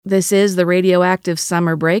This is the Radioactive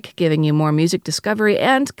Summer Break, giving you more music discovery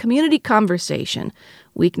and community conversation.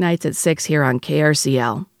 Weeknights at 6 here on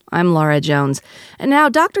KRCL. I'm Laura Jones. And now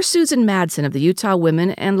Dr. Susan Madsen of the Utah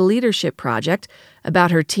Women and Leadership Project about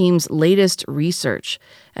her team's latest research.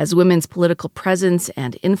 As women's political presence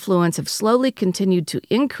and influence have slowly continued to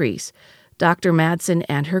increase, Dr. Madsen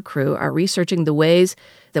and her crew are researching the ways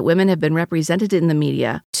that women have been represented in the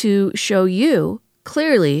media to show you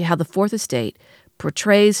clearly how the Fourth Estate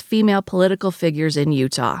portrays female political figures in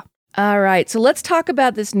Utah. All right, so let's talk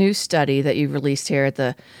about this new study that you've released here at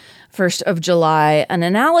the 1st of July, an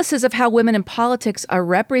analysis of how women in politics are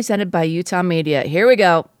represented by Utah media. Here we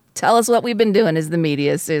go. Tell us what we've been doing as the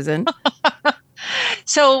media, Susan.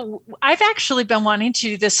 So I've actually been wanting to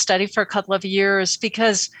do this study for a couple of years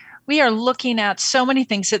because we are looking at so many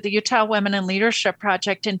things at the Utah Women in Leadership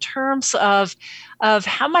Project in terms of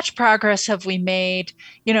how much progress have we made,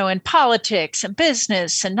 in politics and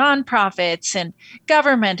business and nonprofits and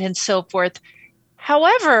government and so forth.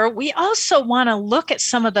 However, we also want to look at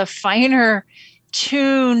some of the finer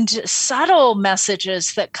tuned, subtle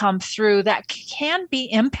messages that come through that can be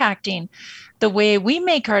impacting the way we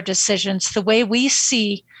make our decisions, the way we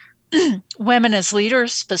see women as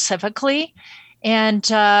leaders specifically. And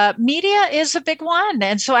media is a big one.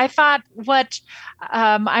 And so I thought what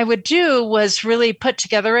I would do was really put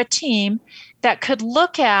together a team that could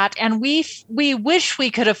look at, and we wish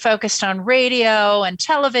we could have focused on radio and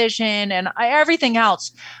television and everything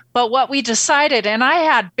else. But what we decided, and I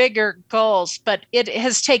had bigger goals, but it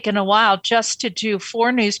has taken a while just to do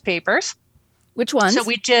 4 newspapers. Which ones? So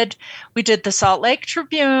we did the Salt Lake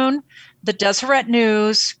Tribune, the Deseret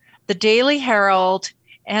News, the Daily Herald,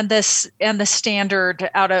 and the Standard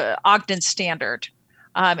out of Ogden Standard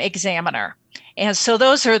Examiner. And so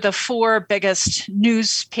those are the 4 biggest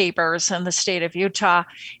newspapers in the state of Utah.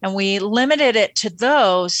 And we limited it to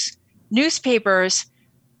those newspapers,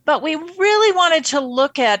 but we really wanted to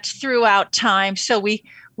look at throughout time. So we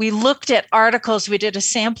looked at articles. We did a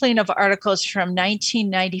sampling of articles from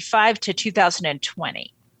 1995 to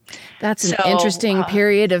 2020. That's an interesting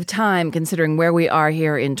period of time considering where we are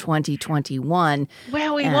here in 2021.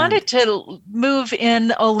 Well, we wanted to move in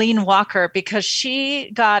Olene Walker because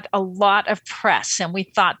she got a lot of press, and we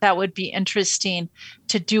thought that would be interesting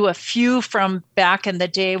to do a few from back in the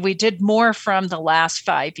day. We did more from the last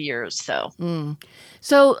 5 years, though.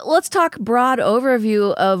 So let's talk broad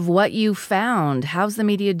overview of what you found. How's the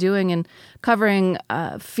media doing in covering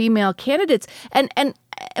female candidates? And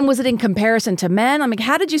was it in comparison to men? I mean,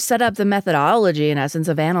 how did you set up the methodology, in essence,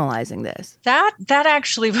 of analyzing this? That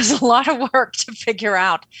actually was a lot of work to figure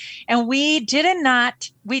out. And we didn't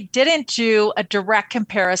do a direct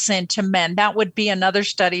comparison to men. That would be another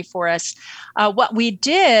study for us. What we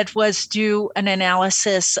did was do an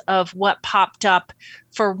analysis of what popped up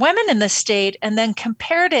for women in the state and then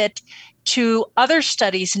compared it to other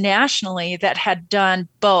studies nationally that had done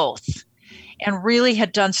both, and really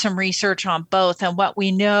had done some research on both and what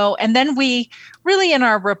we know. And then we really, in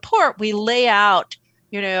our report, we lay out,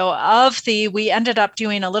 we ended up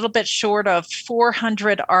doing a little bit short of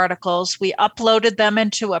 400 articles. We uploaded them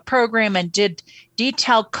into a program and did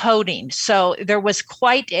detailed coding. So there was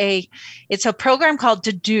it's a program called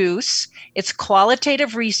Deduce. It's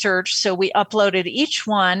qualitative research. So we uploaded each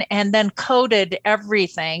one and then coded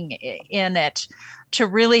everything in it to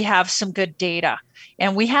really have some good data.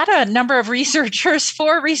 And we had a number of 4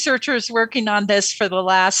 researchers working on this for the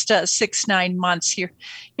last 6-9 months here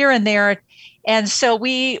and there. And so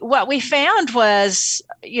what we found was,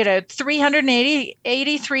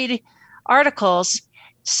 383 articles.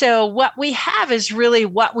 So what we have is really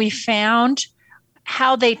what we found,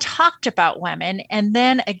 how they talked about women, and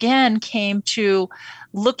then again came to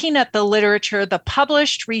looking at the literature, the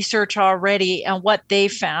published research already, and what they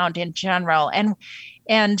found in general.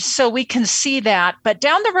 And so we can see that. But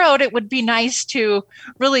down the road, it would be nice to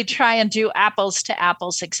really try and do apples to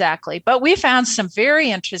apples exactly. But we found some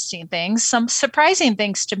very interesting things, some surprising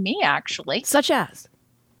things to me, actually. Such as?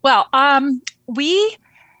 Well, we,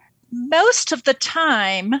 most of the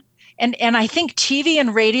time, and I think TV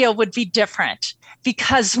and radio would be different,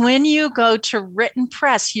 because when you go to written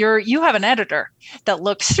press, you have an editor that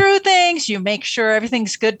looks through things, you make sure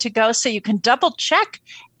everything's good to go, so you can double check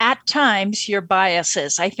at times your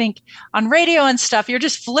biases. I think on radio and stuff, you're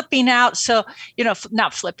just flipping out. So,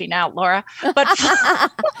 not flipping out, Laura, but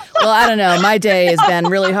well, I don't know. My day has been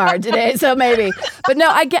really hard today, so maybe. But no,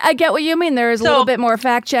 I get what you mean. There is a little bit more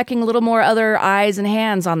fact checking, a little more other eyes and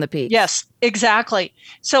hands on the piece. Yes, exactly.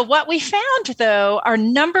 So what we found, though, our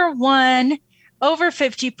number one over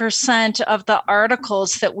 50% of the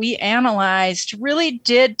articles that we analyzed really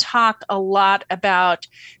did talk a lot about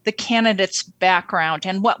the candidate's background.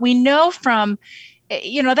 And what we know from,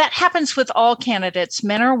 that happens with all candidates,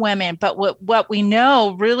 men or women, but what we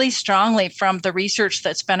know really strongly from the research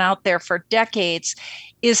that's been out there for decades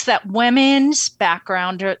is that women's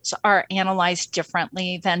backgrounds are analyzed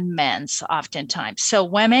differently than men's oftentimes. So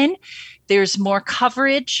women, there's more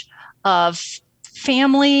coverage of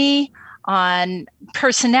family, on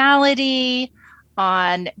personality,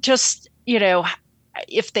 on just,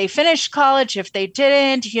 if they finished college, if they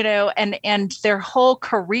didn't, and their whole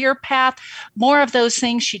career path, more of those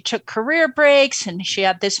things. She took career breaks and she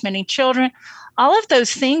had this many children. All of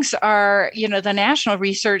those things are, the national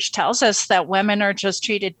research tells us that women are just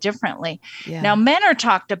treated differently. Yeah. Now, men are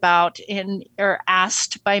talked about or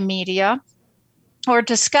asked by media or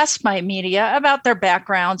discussed by media about their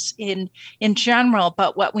backgrounds in general.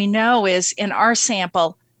 But what we know is in our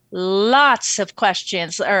sample, lots of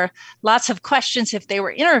questions if they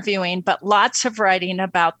were interviewing, but lots of writing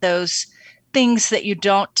about those things that you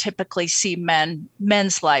don't typically see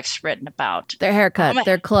men's lives written about. Their haircut,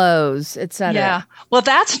 their clothes, etc. Yeah. Well,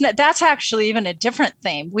 that's actually even a different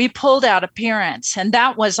theme. We pulled out appearance, and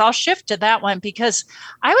I'll shift to that one because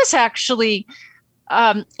I was actually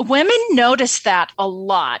women noticed that a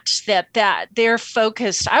lot, that they're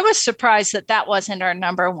focused. I was surprised that wasn't our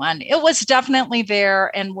number one. It was definitely there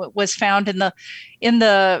and was found in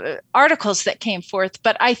the articles that came forth.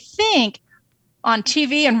 But I think on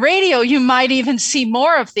TV and radio, you might even see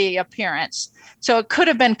more of the appearance. So it could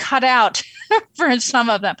have been cut out for some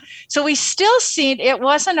of them. So we still see it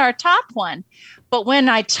wasn't our top one. But when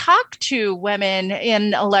I talk to women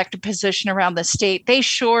in elected position around the state, they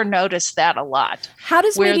sure notice that a lot. How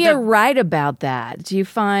does media write about that? Do you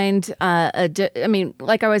find,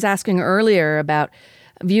 like I was asking earlier about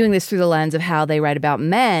viewing this through the lens of how they write about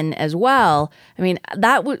men as well. I mean,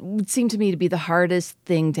 that would seem to me to be the hardest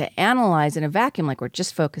thing to analyze in a vacuum, like we're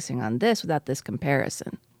just focusing on this without this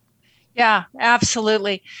comparison. Yeah,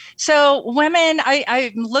 absolutely. So women,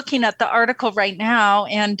 I'm looking at the article right now,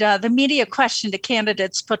 and the media questioned a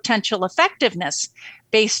candidate's potential effectiveness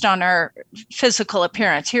based on her physical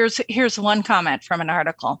appearance. Here's one comment from an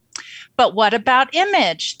article. But what about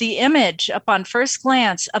image? The image upon first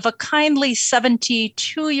glance of a kindly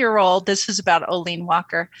 72-year-old, this is about Olene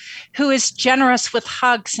Walker, who is generous with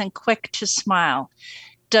hugs and quick to smile.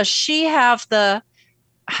 Does she have I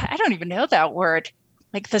don't even know that word,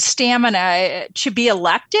 like the stamina to be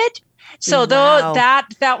elected? So though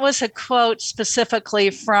that was a quote specifically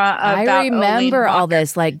from about I remember all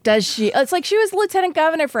this. Like, does she? It's like she was lieutenant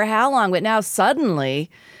governor for how long? But now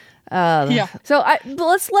suddenly, yeah. So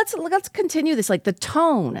let's continue this. Like the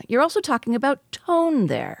tone. You're also talking about tone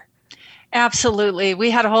there. Absolutely.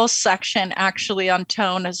 We had a whole section actually on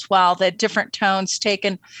tone as well. The different tones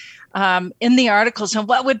taken in the articles. And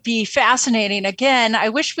what would be fascinating, again, I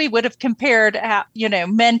wish we would have compared,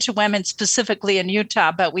 men to women specifically in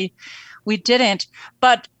Utah, but we didn't.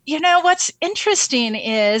 But, what's interesting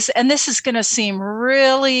is, and this is going to seem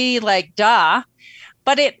really like duh,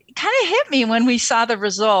 but it kind of hit me when we saw the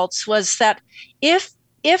results, was that if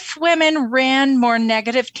women ran more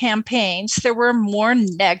negative campaigns, there were more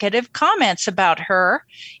negative comments about her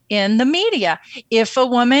in the media. If a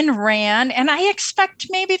woman ran, and I expect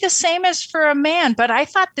maybe the same as for a man, but I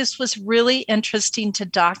thought this was really interesting to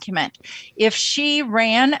document. If she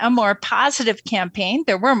ran a more positive campaign,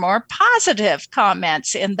 there were more positive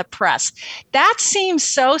comments in the press. That seems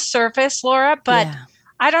so surface, Laura, but yeah.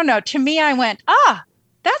 I don't know. To me, I went,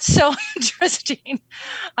 that's so interesting.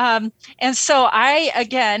 And so I,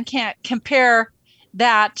 again, can't compare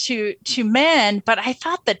that to men, but I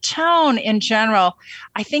thought the tone in general,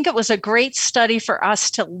 I think it was a great study for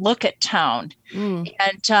us to look at tone.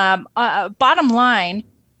 And bottom line,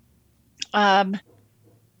 about,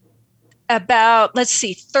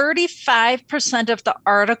 35% of the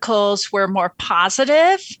articles were more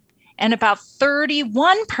positive and about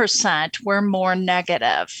 31% were more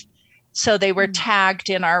negative. So they were tagged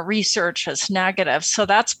in our research as negative. So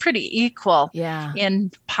that's pretty equal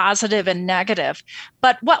in positive and negative.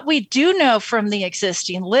 But what we do know from the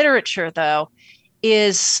existing literature, though,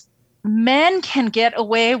 is men can get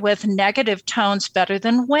away with negative tones better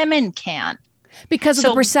than women can. Because of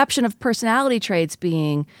the perception of personality traits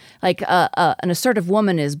being like an assertive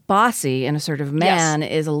woman is bossy, an assertive man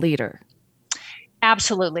is a leader.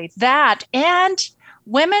 Absolutely. That, and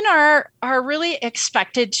women are really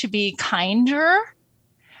expected to be kinder,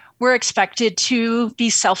 We're expected to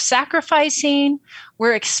be self-sacrificing.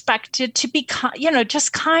 We're expected to be,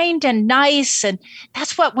 just kind and nice, and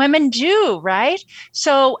that's what women do, right?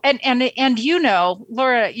 So, and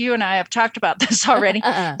Laura, you and I have talked about this already.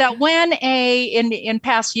 That when in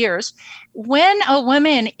past years, when a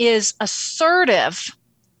woman is assertive,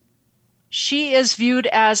 she is viewed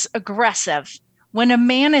as aggressive. When a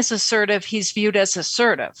man is assertive, he's viewed as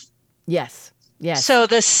assertive. Yes. Yes. So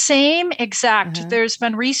the same exact, there's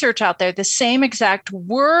been research out there, the same exact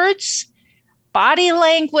words, body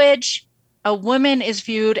language, a woman is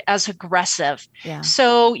viewed as aggressive. Yeah.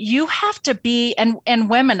 So you have to be, and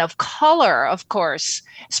women of color, of course,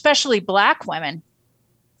 especially Black women.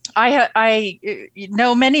 I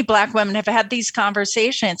know many Black women have had these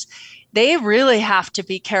conversations. They really have to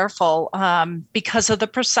be careful because of the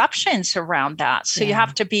perceptions around that. So you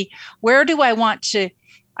have to be,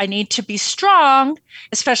 I need to be strong,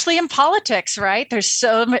 especially in politics, right? There's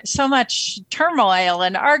so much turmoil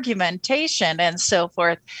and argumentation and so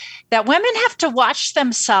forth that women have to watch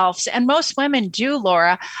themselves. And most women do,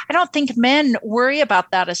 Laura. I don't think men worry about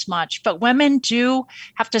that as much, but women do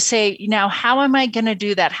have to say, how am I going to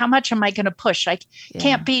do that? How much am I going to push? I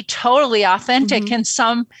can't be totally authentic in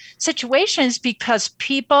some situations because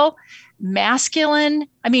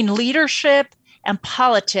leadership and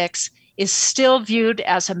politics is still viewed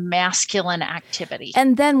as a masculine activity.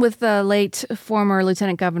 And then with the late former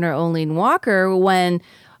Lieutenant Governor Olene Walker, when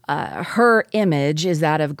her image is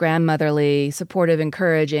that of grandmotherly, supportive,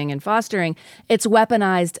 encouraging, and fostering, it's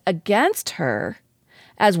weaponized against her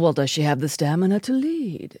as, well, does she have the stamina to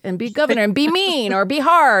lead and be governor and be mean or be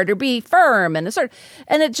hard or be firm and assert?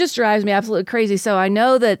 And it just drives me absolutely crazy. So I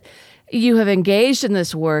know that you have engaged in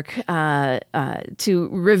this work to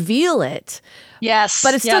reveal it. Yes.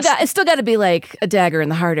 But it's still got to be like a dagger in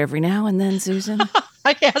the heart every now and then, Susan.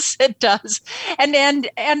 Yes, it does. And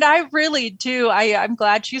I really do. I'm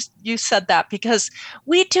glad you said that, because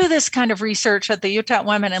we do this kind of research at the Utah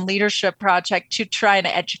Women in Leadership Project to try and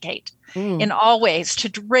educate in all ways,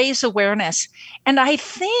 to raise awareness. And I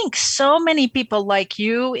think so many people like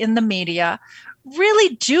you in the media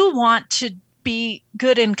really do want to be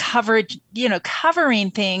good in covering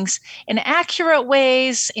things in accurate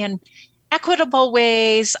ways, in equitable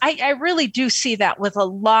ways. I really do see that with a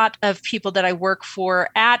lot of people that I work for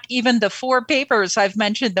at even the 4 papers I've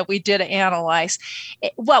mentioned that we did analyze.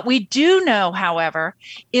 What we do know, however,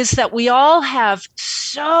 is that we all have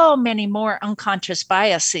so many more unconscious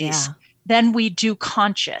biases than we do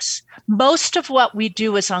conscious. Most of what we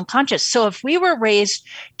do is unconscious. So if we were raised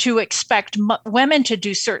to expect women to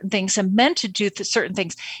do certain things and men to do certain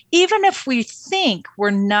things, even if we think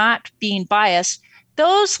we're not being biased,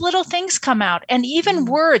 those little things come out. And even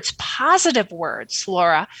words, positive words,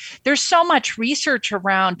 Laura, there's so much research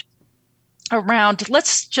around,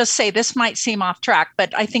 let's just say, this might seem off track,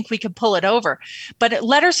 but I think we could pull it over, but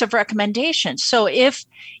letters of recommendation. So if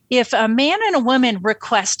a man and a woman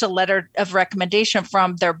request a letter of recommendation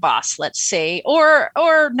from their boss, let's say, or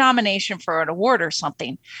nomination for an award or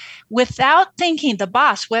something, without thinking, the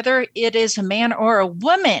boss, whether it is a man or a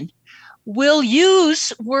woman, will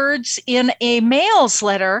use words in a male's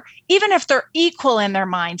letter, even if they're equal in their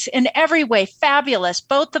minds, in every way, fabulous.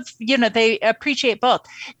 They appreciate both.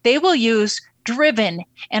 They will use driven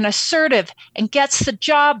and assertive and gets the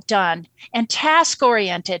job done and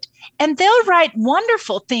task-oriented. And they'll write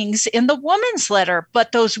wonderful things in the woman's letter,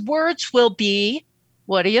 but those words will be,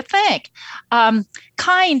 what do you think?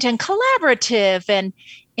 Kind and collaborative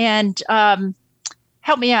and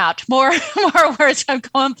help me out. More words. I'm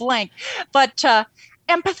going blank. But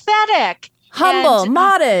empathetic, humble,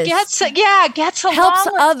 modest. Gets along helps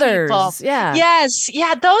with others. People. Yeah. Yes.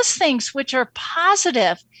 Yeah. Those things which are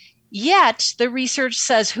positive. Yet the research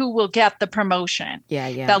says who will get the promotion.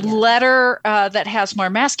 The letter that has more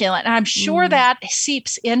masculine. And I'm sure that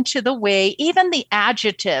seeps into the way, even the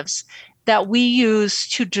adjectives that we use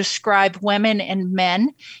to describe women and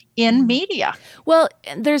men in media. Well,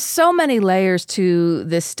 there's so many layers to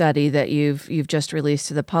this study that you've just released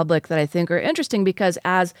to the public that I think are interesting, because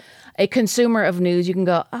as a consumer of news, you can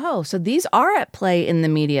go, oh, so these are at play in the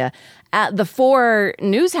media. The 4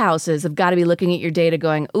 news houses have got to be looking at your data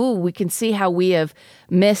going, ooh, we can see how we have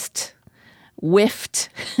whiffed,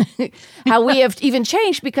 how we have even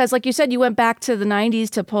changed, because like you said, you went back to the 90s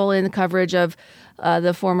to pull in the coverage of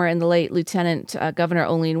the former and the late Lieutenant Governor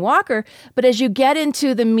Olene Walker. But as you get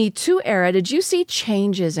into the Me Too era, did you see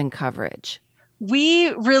changes in coverage?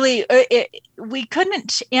 We really, we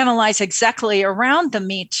couldn't analyze exactly around the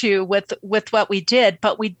Me Too with what we did,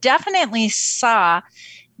 but we definitely saw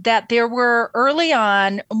that there were early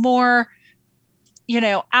on more,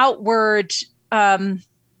 outward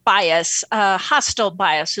bias, hostile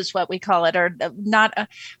bias is what we call it, or not a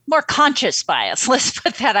more conscious bias. Let's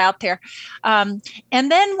put that out there. And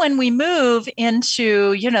then when we move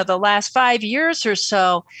into, the last 5 years or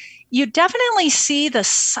so, you definitely see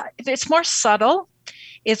it's more subtle.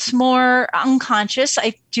 It's more unconscious.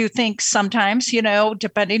 I do think sometimes,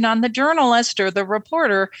 depending on the journalist or the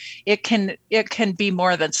reporter, it can be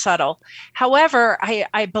more than subtle. However,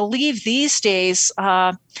 I believe these days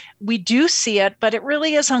we do see it, but it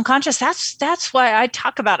really is unconscious. That's why I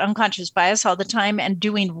talk about unconscious bias all the time and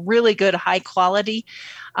doing really good, high quality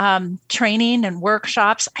training and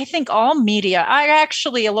workshops. I think all media,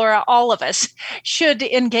 Laura, all of us should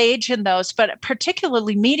engage in those, but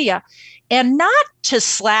particularly media. And not to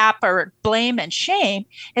slap or blame and shame.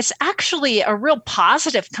 It's actually a real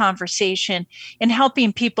positive conversation in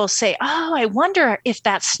helping people say, oh, I wonder if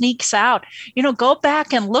that sneaks out. Go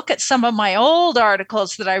back and look at some of my old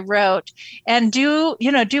articles that I wrote and do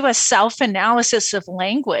a self-analysis of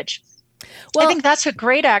language. Well, I think that's a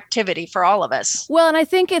great activity for all of us. Well, and I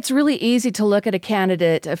think it's really easy to look at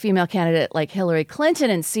a female candidate like Hillary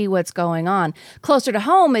Clinton and see what's going on. Closer to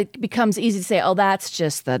home, it becomes easy to say, oh, that's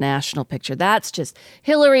just the national picture. That's just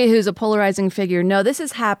Hillary, who's a polarizing figure. No, this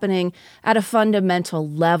is happening at a fundamental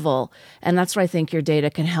level. And that's what I think your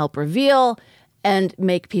data can help reveal and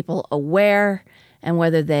make people aware. And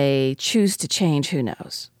whether they choose to change, who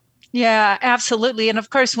knows? Yeah, absolutely. And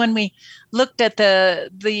of course, when we looked at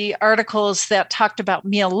the articles that talked about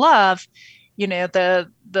meal love,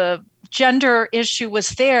 the gender issue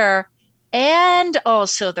was there and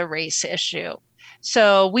also the race issue.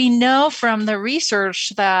 So we know from the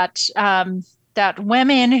research that that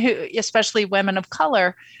women especially women of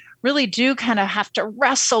color, really do kind of have to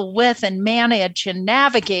wrestle with and manage and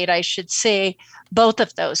navigate, I should say, both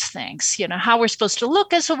of those things. How we're supposed to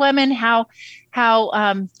look as a woman, how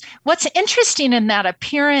what's interesting in that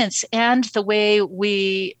appearance and the way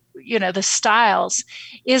we, the styles,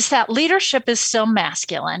 is that leadership is still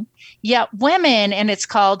masculine, yet women, and it's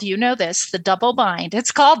called, the double bind,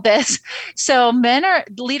 it's called this. So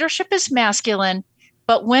leadership is masculine,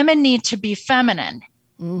 but women need to be feminine.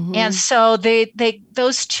 Mm-hmm. And so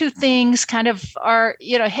those two things kind of are,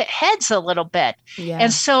 hit heads a little bit. Yeah.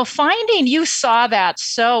 And so you saw that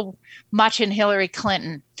so much in Hillary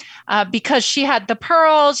Clinton because she had the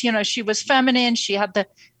pearls, she was feminine, she had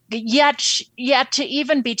yet to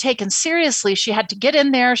even be taken seriously, she had to get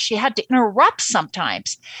in there, she had to interrupt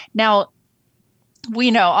sometimes. Now,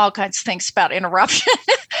 we know all kinds of things about interruption.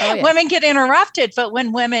 Oh, yeah. Women get interrupted, but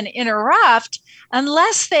when women interrupt,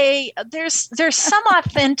 unless there's some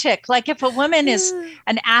authentic, like if a woman is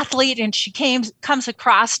an athlete and she comes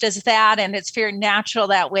across as that, and it's very natural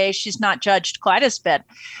that way, she's not judged quite as bit.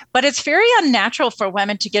 But it's very unnatural for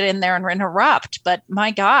women to get in there and interrupt. But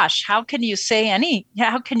my gosh, how can you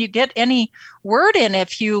get any word in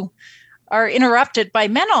if you are interrupted by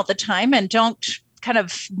men all the time and don't kind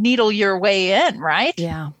of needle your way in, right?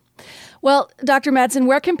 Yeah. Well, Dr. Madsen,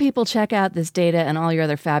 where can people check out this data and all your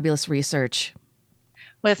other fabulous research?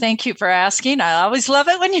 Well, thank you for asking. I always love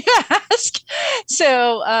it when you ask.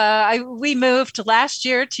 So we moved last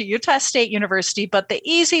year to Utah State University, but the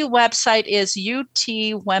easy website is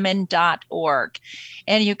utwomen.org.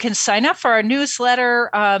 And you can sign up for our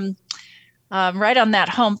newsletter right on that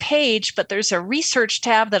home page, but there's a research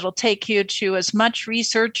tab that'll take you to as much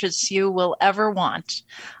research as you will ever want.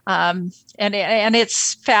 And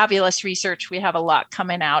it's fabulous research. We have a lot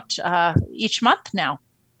coming out each month now.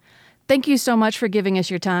 Thank you so much for giving us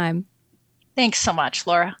your time. Thanks so much,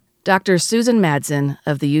 Laura. Dr. Susan Madsen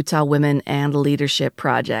of the Utah Women and Leadership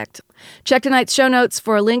Project. Check tonight's show notes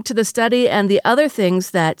for a link to the study and the other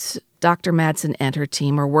things that Dr. Madsen and her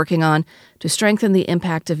team are working on to strengthen the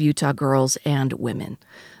impact of Utah girls and women.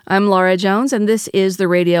 I'm Laura Jones, and this is the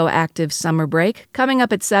Radioactive Summer Break. Coming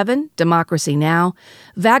up at 7, Democracy Now!,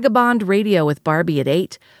 Vagabond Radio with Barbie at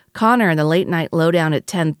 8, Connor and the Late Night Lowdown at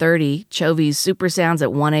 10:30, Chovy's Super Sounds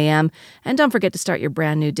at 1 a.m., and don't forget to start your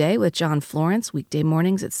brand new day with John Florence, weekday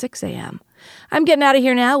mornings at 6 a.m. I'm getting out of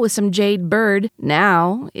here now with some Jade Bird.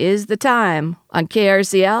 Now is the time on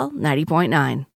KRCL 90.9.